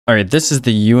All right, this is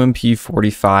the UMP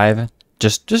 45.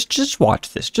 Just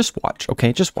watch this. Just watch,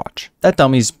 okay? Just watch. That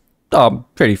dummy's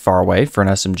pretty far away for an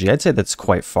SMG. I'd say that's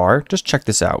quite far. Just check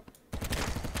this out.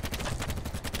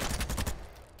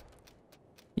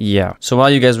 Yeah, so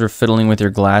while you guys were fiddling with your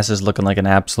glasses looking like an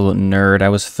absolute nerd, I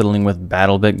was fiddling with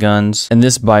BattleBit guns, and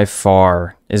this by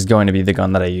far is going to be the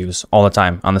gun that I use all the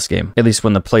time on this game. At least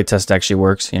when the playtest actually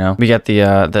works, you know? We got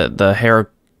the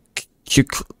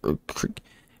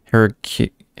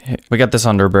we got this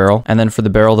under barrel, and then for the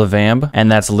barrel, the VAMB,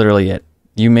 and that's literally it.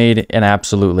 You made an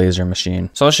absolute laser machine.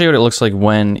 So I'll show you what it looks like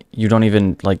when you don't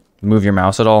even, like, move your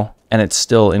mouse at all, and it's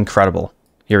still incredible.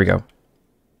 Here we go.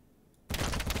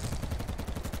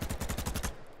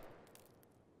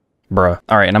 Bruh.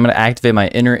 Alright, and I'm going to activate my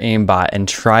inner aimbot and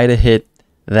try to hit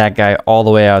that guy all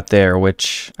the way out there,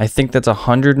 which I think that's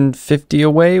 150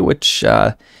 away, which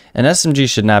an SMG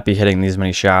should not be hitting these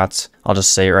many shots. I'll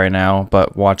just say it right now,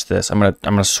 but watch this. I'm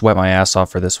gonna sweat my ass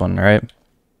off for this one, alright?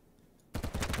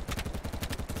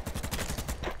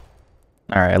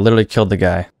 Alright, I literally killed the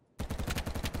guy.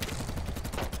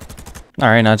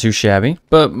 Alright, not too shabby.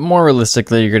 But more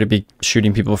realistically, you're going to be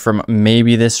shooting people from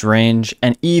maybe this range,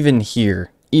 and even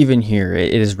here,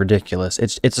 it is ridiculous.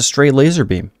 It's a straight laser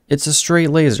beam. It's a straight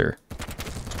laser.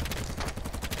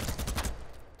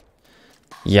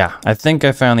 Yeah, I think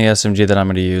I found the SMG that I'm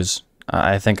going to use.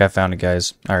 I think I found it,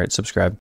 guys. Alright, subscribe.